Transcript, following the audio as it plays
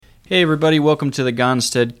Hey everybody, welcome to the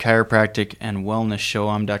Gonstead Chiropractic and Wellness Show.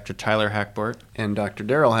 I'm Dr. Tyler Hackbart. And Dr.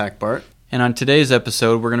 Daryl Hackbart. And on today's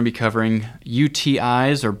episode, we're going to be covering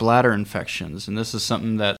UTIs or bladder infections. And this is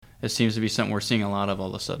something that it seems to be something we're seeing a lot of all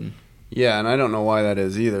of a sudden. Yeah, and I don't know why that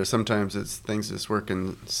is either. Sometimes it's things just work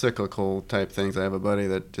in cyclical type things. I have a buddy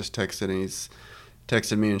that just texted and he's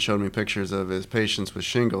texted me and showed me pictures of his patients with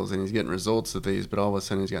shingles, and he's getting results of these, but all of a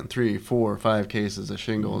sudden he's gotten 3, 4, 5 cases of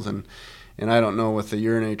shingles. And I don't know with the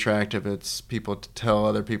urinary tract if it's people to tell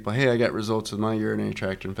other people, hey, I got results with my urinary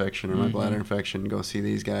tract infection or my bladder infection, go see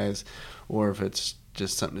these guys, or if it's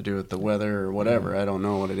just something to do with the weather or whatever. I don't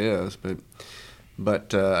know what it is, but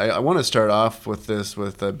I want to start off with this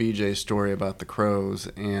with BJ's story about the crows.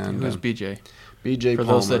 And who's BJ? BJ For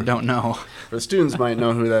Palmer. those that don't know. The students might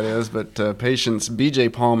know who that is, but patients,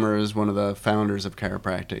 BJ Palmer is one of the founders of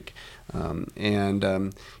chiropractic.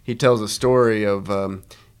 He tells a story of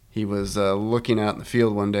he was looking out in the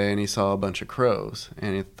field one day and he saw a bunch of crows,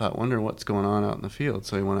 and he thought, wonder what's going on out in the field.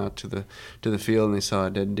 So he went out to the field and he saw a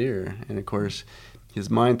dead deer, and of course his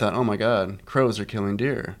mind thought, oh my God, crows are killing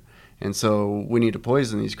deer, and so we need to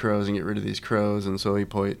poison these crows and get rid of these crows. And so he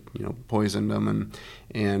poisoned them,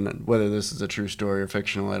 and whether this is a true story or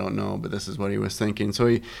fictional, I don't know, but this is what he was thinking. So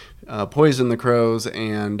he poisoned the crows,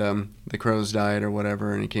 and the crows died or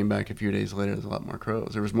whatever, and he came back a few days later. There's a lot more crows.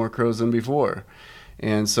 There was more crows than before.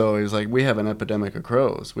 And so he was like, we have an epidemic of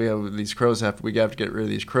crows. We have these crows, we have to get rid of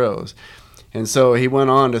these crows. And so he went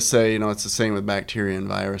on to say, it's the same with bacteria and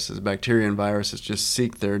viruses. Bacteria and viruses just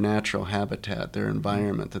seek their natural habitat, their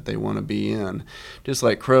environment that they want to be in. Just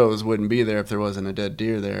like crows wouldn't be there if there wasn't a dead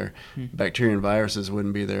deer there, bacteria and viruses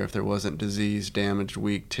wouldn't be there if there wasn't diseased, damaged,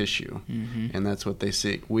 weak tissue. And that's what they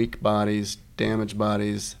seek: weak bodies, damaged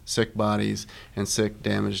bodies, sick bodies, and sick,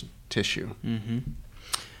 damaged tissue.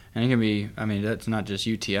 And it can be, that's not just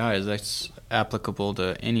UTIs, that's applicable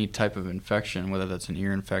to any type of infection, whether that's an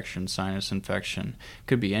ear infection, sinus infection,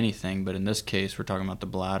 could be anything. But in this case, we're talking about the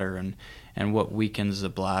bladder and what weakens the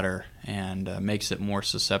bladder and makes it more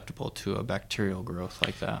susceptible to a bacterial growth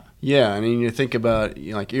like that. Yeah, you think about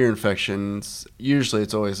like ear infections, usually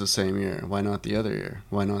it's always the same ear. Why not the other ear?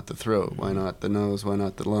 Why not the throat? Why not the nose? Why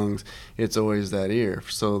not the lungs? It's always that ear.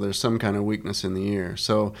 So there's some kind of weakness in the ear.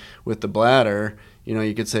 So with the bladder,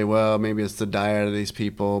 you could say, well, maybe it's the diet of these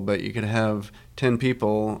people, but you could have 10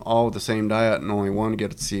 people all with the same diet and only one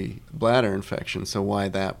gets the bladder infection. So why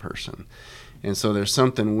that person? And so there's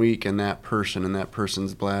something weak in that person and that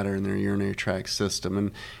person's bladder and their urinary tract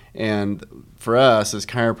system. And for us as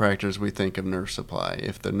chiropractors, we think of nerve supply.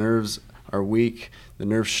 If the nerves are weak, the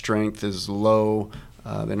nerve strength is low,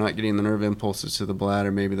 they're not getting the nerve impulses to the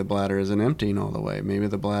bladder, maybe the bladder isn't emptying all the way. Maybe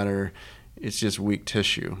the bladder, it's just weak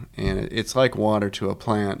tissue. And it's like water to a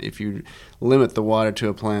plant. If you limit the water to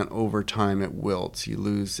a plant over time, it wilts. It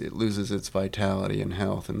loses its vitality and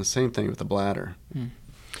health. And the same thing with the bladder.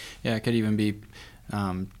 Yeah, it could even be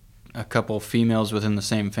a couple females within the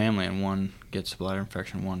same family, and one gets a bladder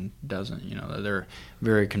infection, one doesn't. They're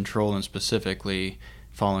very controlled and specifically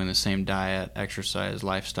following the same diet, exercise,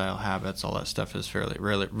 lifestyle habits. All that stuff is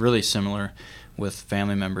really similar with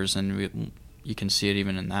family members, and you can see it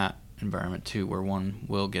even in that environment too, where one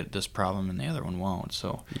will get this problem and the other one won't.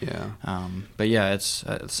 So yeah, but yeah, it's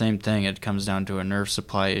the same thing. It comes down to a nerve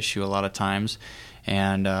supply issue a lot of times.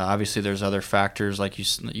 And obviously there's other factors like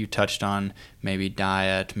you touched on, maybe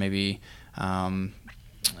diet, maybe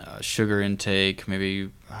sugar intake,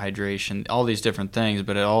 maybe hydration, all these different things,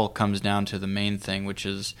 but it all comes down to the main thing, which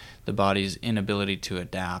is the body's inability to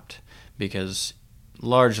adapt, because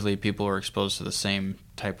largely people are exposed to the same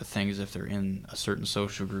type of things if they're in a certain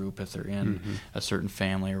social group, if they're in a certain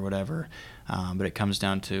family or whatever. But it comes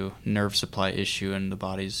down to nerve supply issue and the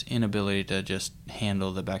body's inability to just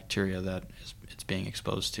handle the bacteria that it's being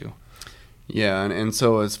exposed to. Yeah, and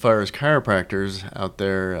so as far as chiropractors out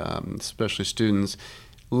there, especially students,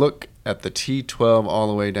 look at the T12 all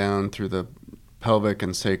the way down through the pelvic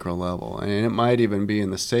and sacral level. And it might even be in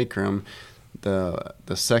the sacrum, the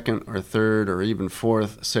second or third or even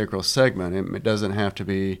fourth sacral segment. It doesn't have to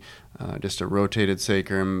be just a rotated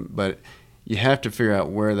sacrum, but you have to figure out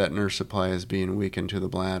where that nerve supply is being weakened to the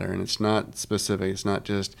bladder. And it's not specific. It's not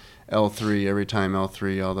just L3 every time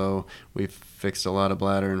L3, although we've fixed a lot of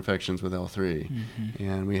bladder infections with L3.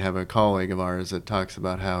 And we have a colleague of ours that talks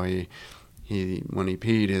about how he when he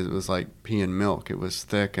peed, it was like peeing milk. It was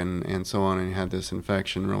thick and so on, and he had this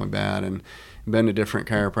infection really bad. And been to different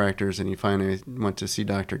chiropractors, and he finally went to see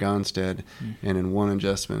Dr. Gonstead, and in one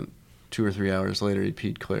adjustment, 2 or 3 hours later, he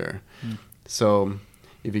peed clear. So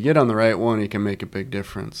if you get on the right one, it can make a big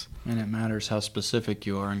difference. And it matters how specific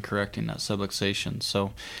you are in correcting that subluxation.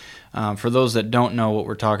 So For those that don't know what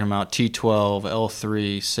we're talking about, T12,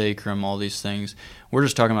 L3, sacrum, all these things, we're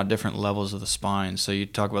just talking about different levels of the spine. So you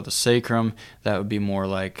talk about the sacrum, that would be more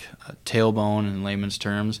like a tailbone in layman's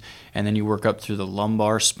terms, and then you work up through the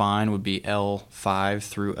lumbar spine would be L5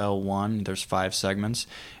 through L1. There's 5 segments.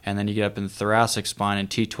 And then you get up in the thoracic spine, and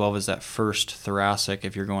T12 is that first thoracic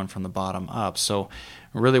if you're going from the bottom up. So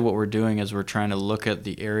really what we're doing is we're trying to look at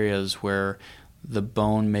the areas where the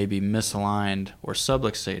bone may be misaligned or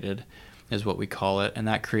subluxated is what we call it, and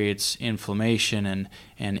that creates inflammation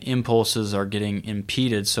and impulses are getting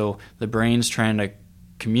impeded. So the brain's trying to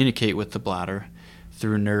communicate with the bladder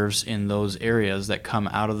through nerves in those areas that come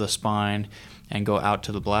out of the spine and go out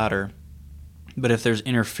to the bladder. But if there's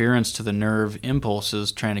interference to the nerve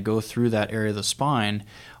impulses trying to go through that area of the spine,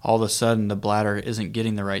 all of a sudden the bladder isn't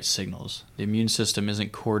getting the right signals. The immune system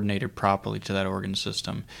isn't coordinated properly to that organ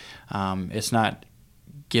system. It's not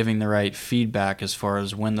giving the right feedback as far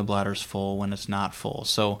as when the bladder's full, when it's not full.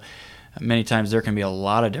 So many times there can be a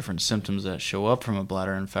lot of different symptoms that show up from a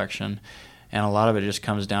bladder infection, and a lot of it just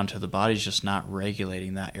comes down to the body's just not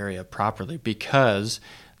regulating that area properly because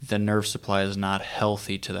the nerve supply is not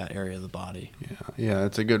healthy to that area of the body. Yeah,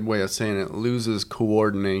 it's a good way of saying it. Loses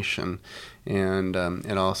coordination, and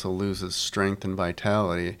it also loses strength and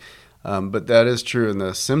vitality. But that is true, and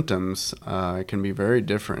the symptoms can be very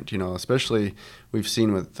different. Especially we've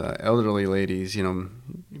seen with elderly ladies.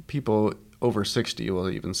 People over 60 will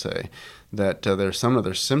even say that there's some of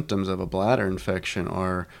their symptoms of a bladder infection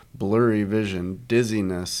are blurry vision,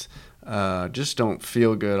 dizziness, just don't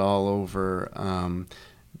feel good all over.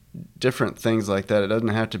 Different things like that. It doesn't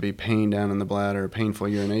have to be pain down in the bladder or painful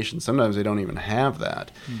urination. Sometimes they don't even have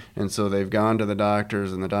that. And so they've gone to the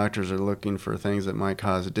doctors, and the doctors are looking for things that might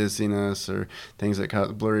cause dizziness or things that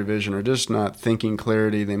cause blurry vision or just not thinking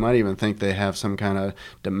clarity. They might even think they have some kind of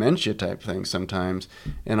dementia type thing sometimes,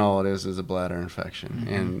 and all it is a bladder infection.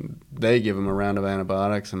 And they give them a round of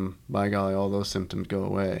antibiotics, and by golly, all those symptoms go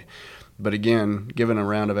away. But again, giving a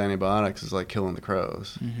round of antibiotics is like killing the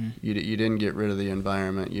crows. You didn't get rid of the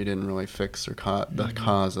environment. You didn't really fix the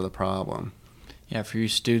cause of the problem. Yeah, for you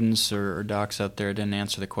students or docs out there who didn't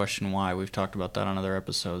answer the question why, we've talked about that on other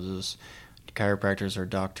episodes, is chiropractors are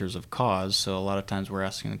doctors of cause, so a lot of times we're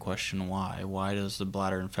asking the question why. Why does the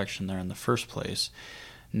bladder infection there in the first place?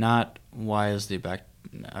 Not why is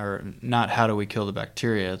not how do we kill the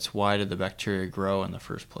bacteria, it's why did the bacteria grow in the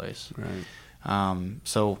first place. Right.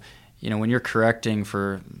 So when you're correcting,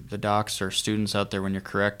 for the docs or students out there, when you're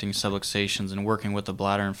correcting subluxations and working with a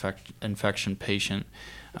bladder infection patient,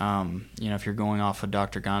 if you're going off of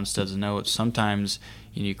Dr. Gonstad's notes, sometimes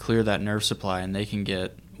you clear that nerve supply and they can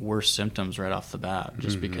get worse symptoms right off the bat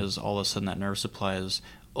just because all of a sudden that nerve supply is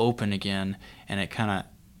open again and it kind of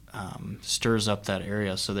stirs up that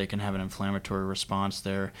area, so they can have an inflammatory response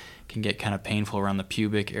there, can get kind of painful around the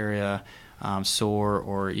pubic area, sore,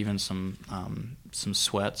 or even some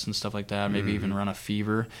sweats and stuff like that, maybe even run a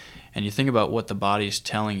fever. And you think about what the body's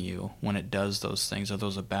telling you when it does those things. Are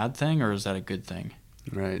those a bad thing, or is that a good thing?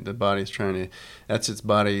 Right. The body's that's its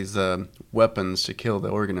body's weapons to kill the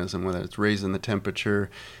organism, whether it's raising the temperature.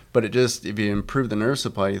 But if you improve the nerve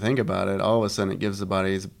supply, you think about it, all of a sudden it gives the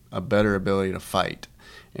body a better ability to fight.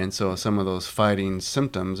 And so some of those fighting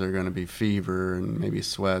symptoms are going to be fever and maybe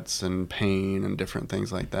sweats and pain and different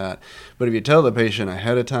things like that. But if you tell the patient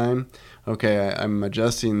ahead of time, okay, I'm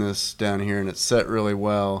adjusting this down here and it's set really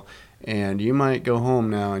well, and you might go home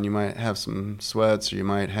now and you might have some sweats, or you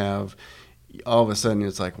might have, all of a sudden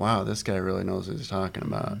it's like, wow, this guy really knows what he's talking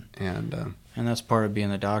about. And that's part of being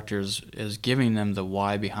the doctor is giving them the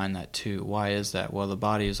why behind that too. Why is that? Well, the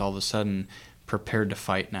body is all of a sudden prepared to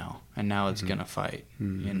fight now, and now it's going to fight.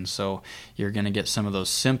 And so you're going to get some of those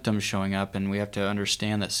symptoms showing up, and we have to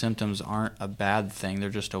understand that symptoms aren't a bad thing. They're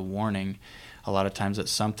just a warning a lot of times that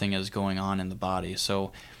something is going on in the body.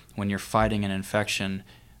 So when you're fighting an infection,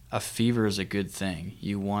 a fever is a good thing.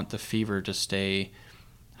 You want the fever to stay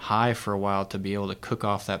high for a while to be able to cook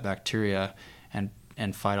off that bacteria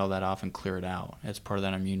and fight all that off and clear it out. It's part of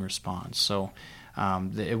that immune response. So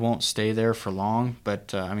it won't stay there for long,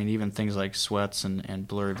 but even things like sweats and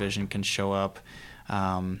blurry vision can show up.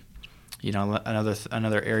 Another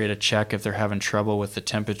area to check if they're having trouble with the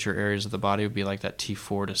temperature areas of the body would be like that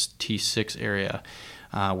T4 to T6 area,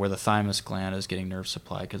 where the thymus gland is getting nerve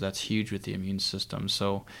supply, because that's huge with the immune system.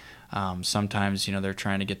 So sometimes they're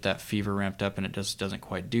trying to get that fever ramped up and it just doesn't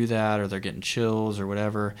quite do that, or they're getting chills or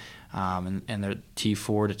whatever, and their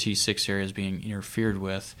T4 to T6 area is being interfered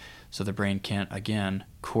with, so the brain can't again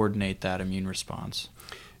coordinate that immune response.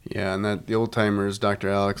 Yeah, and that the old timers, Dr.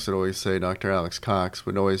 Alex Cox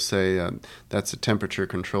would always say that's a temperature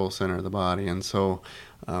control center of the body. And so,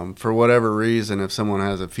 for whatever reason, if someone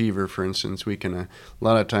has a fever, for instance, we can, a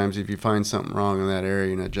lot of times, if you find something wrong in that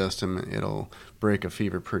area and adjust them, it'll break a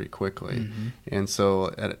fever pretty quickly. Mm-hmm. And so,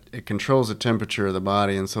 it controls the temperature of the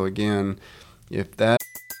body. And so, again, if that.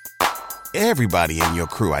 Everybody in your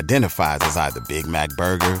crew identifies as either Big Mac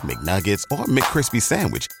Burger, McNuggets, or McCrispy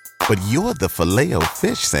Sandwich. But you're the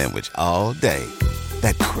Filet-O-Fish Sandwich all day.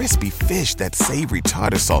 That crispy fish, that savory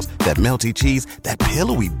tartar sauce, that melty cheese, that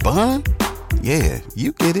pillowy bun. Yeah,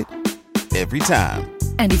 you get it. Every time.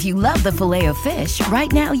 And if you love the Filet-O-Fish, right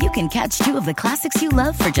now you can catch 2 of the classics you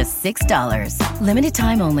love for just $6. Limited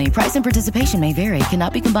time only. Price and participation may vary.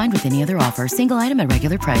 Cannot be combined with any other offer. Single item at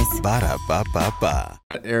regular price. Ba-da-ba-ba-ba.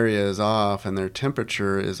 That area is off and their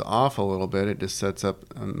temperature is off a little bit, it just sets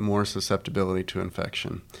up more susceptibility to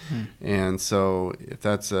infection. And so if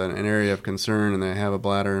that's an area of concern and they have a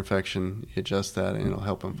bladder infection, you adjust that and it'll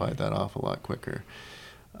help them fight that off a lot quicker.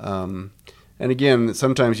 And again,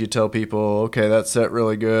 sometimes you tell people, okay, that set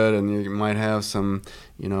really good, and you might have some,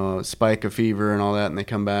 spike of fever and all that, and they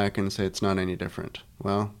come back and say it's not any different.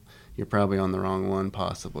 Well, you're probably on the wrong one,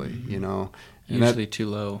 possibly, Usually too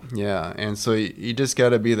low. Yeah, and so you just got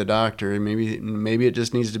to be the doctor. Maybe it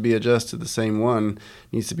just needs to be adjusted. The same one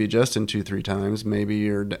needs to be adjusted 2-3 times. Maybe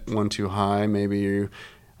you're one too high. Maybe you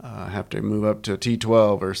have to move up to a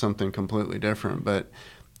T12 or something completely different. But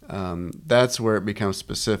that's where it becomes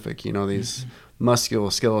specific. These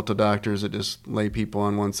musculoskeletal doctors that just lay people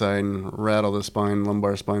on one side and rattle the spine,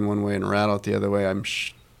 lumbar spine one way and rattle it the other way.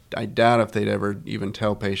 I doubt if they'd ever even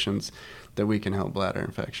tell patients that we can help bladder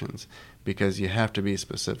infections, because you have to be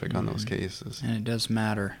specific on those cases. And it does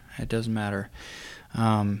matter. It does matter.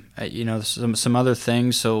 Some other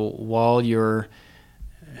things. So while you're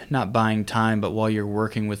not buying time, but while you're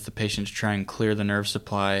working with the patient to try and clear the nerve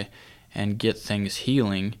supply and get things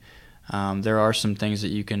healing, there are some things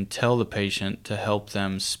that you can tell the patient to help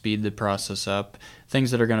them speed the process up,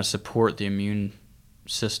 things that are going to support the immune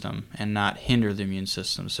system and not hinder the immune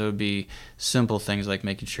system. So it would be simple things like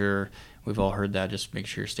making sure, we've all heard that, just make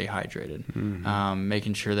sure you stay hydrated,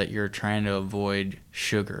 making sure that you're trying to avoid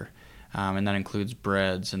sugar, and that includes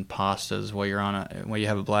breads and pastas. While you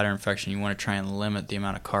have a bladder infection, you want to try and limit the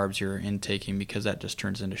amount of carbs you're intaking, because that just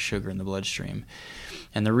turns into sugar in the bloodstream.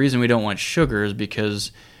 And the reason we don't want sugar is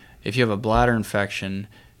because if you have a bladder infection,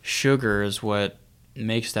 sugar is what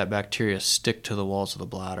makes that bacteria stick to the walls of the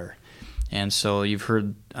bladder. And so you've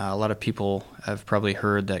heard, a lot of people have probably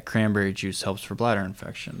heard that cranberry juice helps for bladder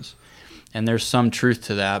infections. And there's some truth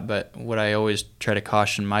to that, but what I always try to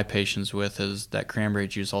caution my patients with is that cranberry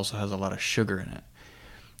juice also has a lot of sugar in it.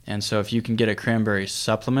 And so if you can get a cranberry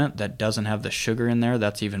supplement that doesn't have the sugar in there,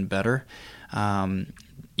 that's even better.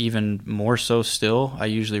 Even more so still, I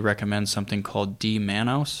usually recommend something called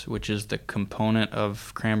D-mannose, which is the component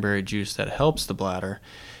of cranberry juice that helps the bladder.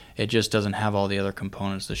 It just doesn't have all the other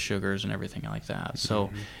components, the sugars and everything like that. So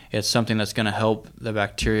it's something that's going to help the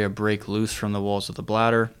bacteria break loose from the walls of the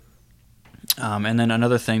bladder. And then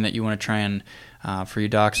another thing that you want to try and, for you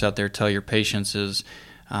docs out there, tell your patients is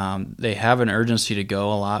they have an urgency to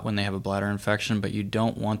go a lot when they have a bladder infection, but you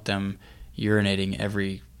don't want them urinating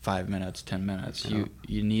every 5 minutes, 10 minutes. Yeah.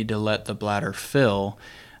 You need to let the bladder fill.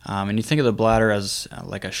 And you think of the bladder as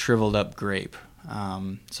like a shriveled up grape.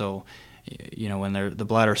 So when the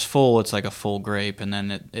bladder's full, it's like a full grape, and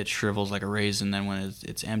then it shrivels like a raisin then when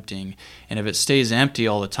it's emptying. And if it stays empty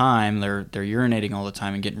all the time, they're urinating all the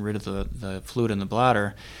time and getting rid of the fluid in the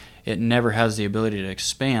bladder, it never has the ability to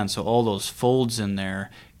expand. So all those folds in there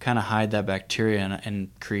kind of hide that bacteria and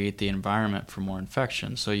create the environment for more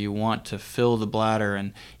infection. So you want to fill the bladder,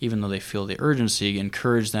 and even though they feel the urgency,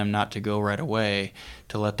 encourage them not to go right away,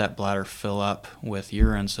 to let that bladder fill up with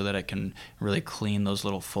urine so that it can really clean those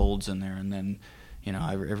little folds in there. And then,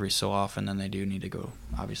 every so often, then they do need to go,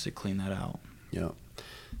 obviously, clean that out. Yeah.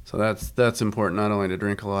 So that's important, not only to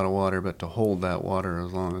drink a lot of water, but to hold that water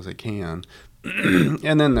as long as they can.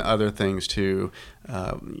 And then the other things too,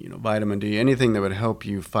 vitamin D, anything that would help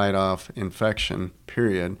you fight off infection,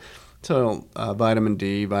 period. So vitamin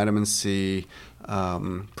D, vitamin C.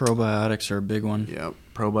 Probiotics are a big one. Yeah,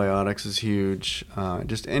 probiotics is huge.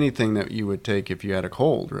 Just anything that you would take if you had a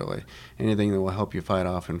cold, really. Anything that will help you fight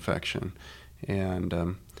off infection.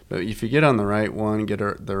 And but if you get on the right one, get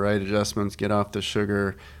the right adjustments, get off the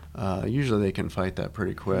sugar, usually they can fight that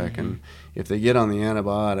pretty quick. And if they get on the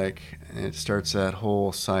antibiotic, it starts that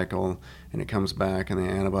whole cycle, and it comes back, and the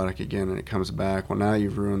antibiotic again, and it comes back. Well, now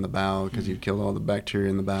you've ruined the bowel because you've killed all the bacteria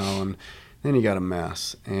in the bowel, and then you got a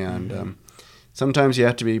mess. And sometimes you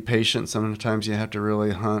have to be patient. Sometimes you have to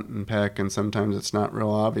really hunt and peck, and sometimes it's not real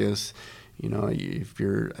obvious. If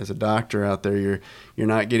you're, as a doctor out there, you're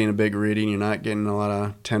not getting a big reading, you're not getting a lot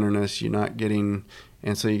of tenderness, you're not getting,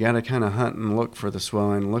 and so you got to kind of hunt and look for the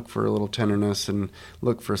swelling, look for a little tenderness, and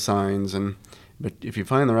look for signs. But if you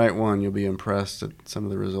find the right one, you'll be impressed at some of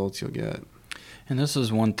the results you'll get. And this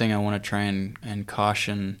is one thing I want to try and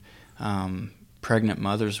caution pregnant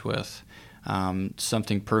mothers with.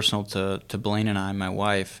 Something personal to Blaine and I, my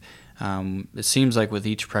wife. It seems like with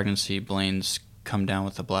each pregnancy, Blaine's come down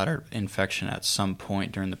with a bladder infection at some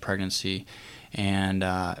point during the pregnancy, and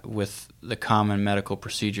with the common medical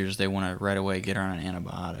procedures, they want to right away get her on an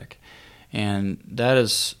antibiotic, and that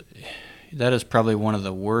is probably one of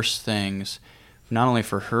the worst things, not only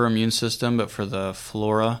for her immune system but for the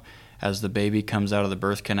flora. As the baby comes out of the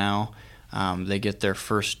birth canal, they get their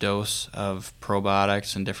first dose of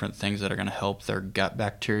probiotics and different things that are going to help their gut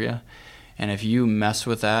bacteria. And if you mess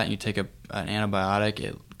with that and you take an antibiotic,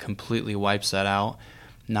 it completely wipes that out,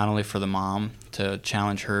 not only for the mom to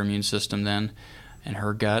challenge her immune system then and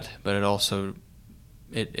her gut, but it also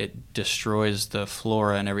it destroys the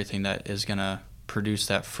flora and everything that is going to produce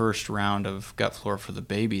that first round of gut flora for the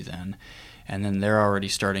baby then. And then they're already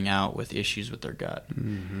starting out with issues with their gut.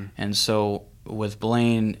 Mm-hmm. And so with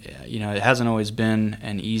Blaine, it hasn't always been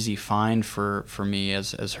an easy find for me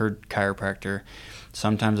as her chiropractor.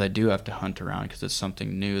 Sometimes I do have to hunt around because it's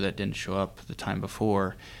something new that didn't show up the time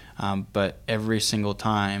before. But every single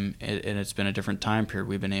time, and it's been a different time period,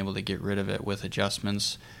 we've been able to get rid of it with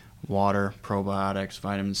adjustments, water, probiotics,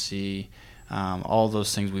 vitamin C, all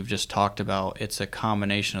those things we've just talked about. It's a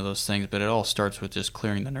combination of those things, but it all starts with just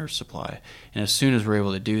clearing the nerve supply. And as soon as we're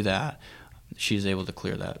able to do that, she's able to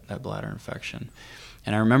clear that bladder infection.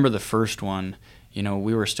 And I remember the first one,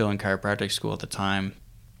 we were still in chiropractic school at the time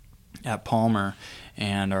at Palmer,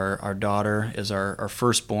 and our daughter is our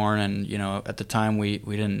firstborn, and at the time we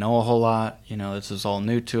didn't know a whole lot. This is all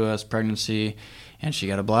new to us, pregnancy, and she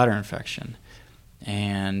got a bladder infection.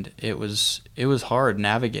 And it was hard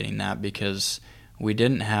navigating that because we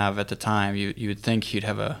didn't have at the time. You would think you'd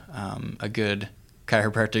have a good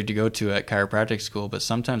chiropractor to go to at chiropractic school, but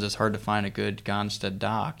sometimes it's hard to find a good Gonstead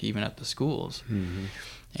doc even at the schools. Mm-hmm.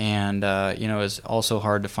 And it's also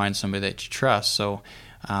hard to find somebody that you trust. So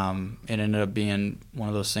it ended up being one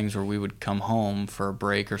of those things where we would come home for a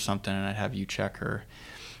break or something, and I'd have you check her,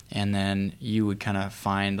 and then you would kind of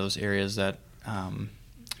find those areas that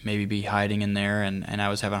maybe be hiding in there, and I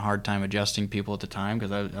was having a hard time adjusting people at the time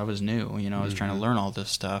because I was new, I was trying to learn all this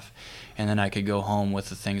stuff, and then I could go home with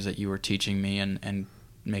the things that you were teaching me and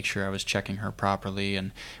make sure I was checking her properly,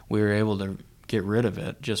 and we were able to get rid of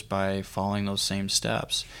it just by following those same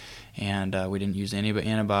steps. And we didn't use any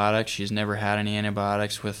antibiotics. She's never had any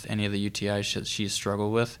antibiotics with any of the UTIs that she's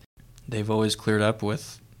struggled with. They've always cleared up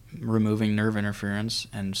with removing nerve interference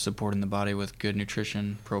and supporting the body with good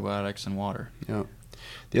nutrition, probiotics, and water. Yeah.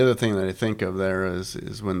 The other thing that I think of there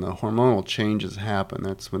is when the hormonal changes happen,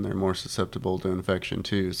 that's when they're more susceptible to infection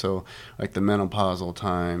too. So like the menopausal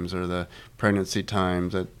times or the pregnancy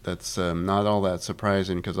times, that's not all that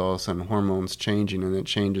surprising because all of a sudden hormones changing, and it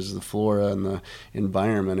changes the flora and the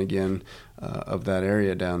environment again of that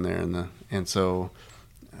area down there. And so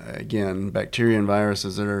again, bacteria and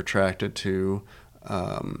viruses that are attracted to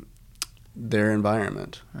their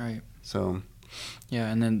environment. Right. So. Yeah,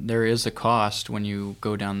 and then there is a cost when you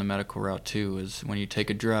go down the medical route too, is when you take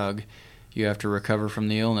a drug, you have to recover from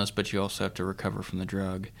the illness, but you also have to recover from the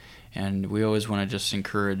drug. And we always want to just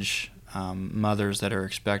encourage mothers that are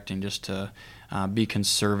expecting just to be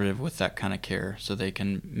conservative with that kind of care so they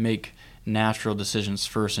can make natural decisions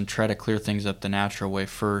first and try to clear things up the natural way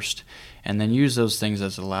first, and then use those things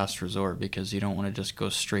as a last resort because you don't want to just go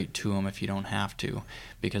straight to them if you don't have to,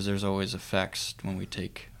 because there's always effects when we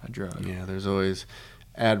take a drug. Yeah, there's always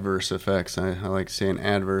adverse effects. I like saying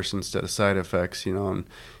adverse instead of side effects, and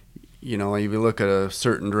if you look at a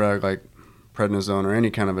certain drug like prednisone or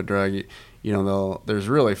any kind of a drug, there's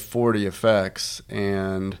really 40 effects,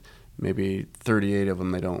 and maybe 38 of them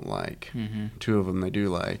they don't like. Mm-hmm. 2 of them they do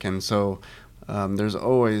like. And so there's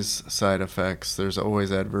always side effects. There's always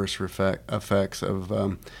adverse effects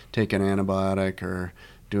of taking an antibiotic or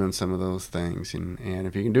doing some of those things. And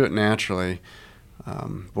if you can do it naturally,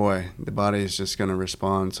 the body is just going to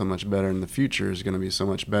respond so much better, and the future is going to be so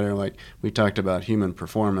much better. Like we talked about human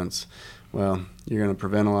performance. Well, you're going to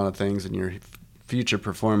prevent a lot of things, and your future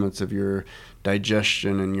performance of your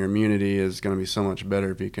digestion and your immunity is going to be so much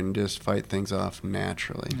better if you can just fight things off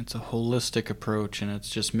naturally. It's a holistic approach, and it's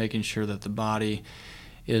just making sure that the body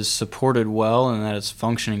is supported well and that it's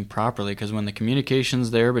functioning properly, because when the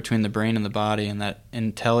communication's there between the brain and the body and that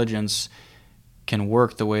intelligence can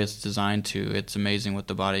work the way it's designed to, it's amazing what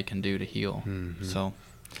the body can do to heal. Mm-hmm. So,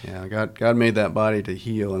 yeah, God made that body to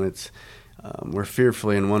heal, and it's we're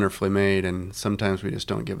fearfully and wonderfully made, and sometimes we just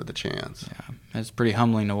don't give it the chance. yeah, it's pretty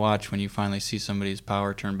humbling to watch when you finally see somebody's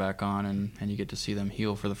power turn back on, and you get to see them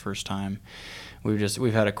heal for the first time.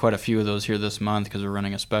 We've had quite a few of those here this month because we're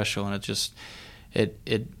running a special, and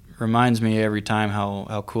it reminds me every time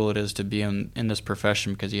how cool it is to be in this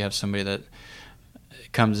profession, because you have somebody that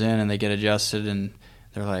comes in and they get adjusted and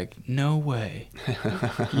they're like, no way.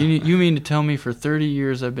 You mean to tell me for 30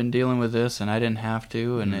 years I've been dealing with this and I didn't have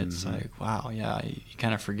to? And it's like, wow, yeah, you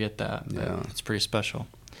kind of forget that. Yeah. It's pretty special.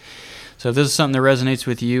 So if this is something that resonates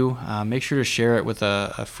with you, make sure to share it with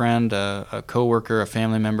a friend, a coworker, a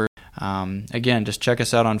family member. Again, just check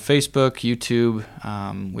us out on Facebook, YouTube.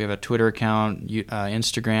 We have a Twitter account,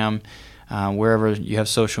 Instagram. Wherever you have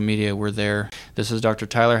social media, we're there. This is Dr.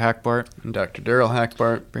 Tyler Hackbart. And Dr. Daryl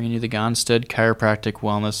Hackbart. Bringing you the Gonstead Chiropractic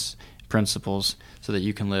Wellness Principles so that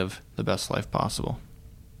you can live the best life possible.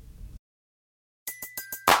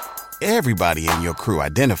 Everybody in your crew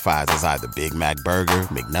identifies as either Big Mac Burger,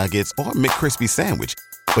 McNuggets, or McCrispy Sandwich.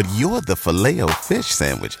 But you're the Filet-O-Fish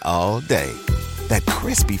Sandwich all day. That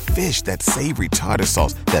crispy fish, that savory tartar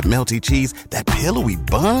sauce, that melty cheese, that pillowy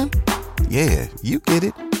bun. Yeah, you get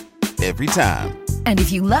it. Every time. And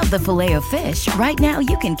if you love the Filet-O-Fish, right now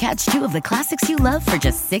you can catch 2 of the classics you love for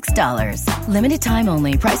just $6. Limited time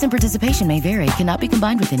only. Price and participation may vary. Cannot be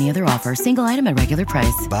combined with any other offer. Single item at regular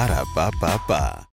price. Ba-da-ba-ba-ba.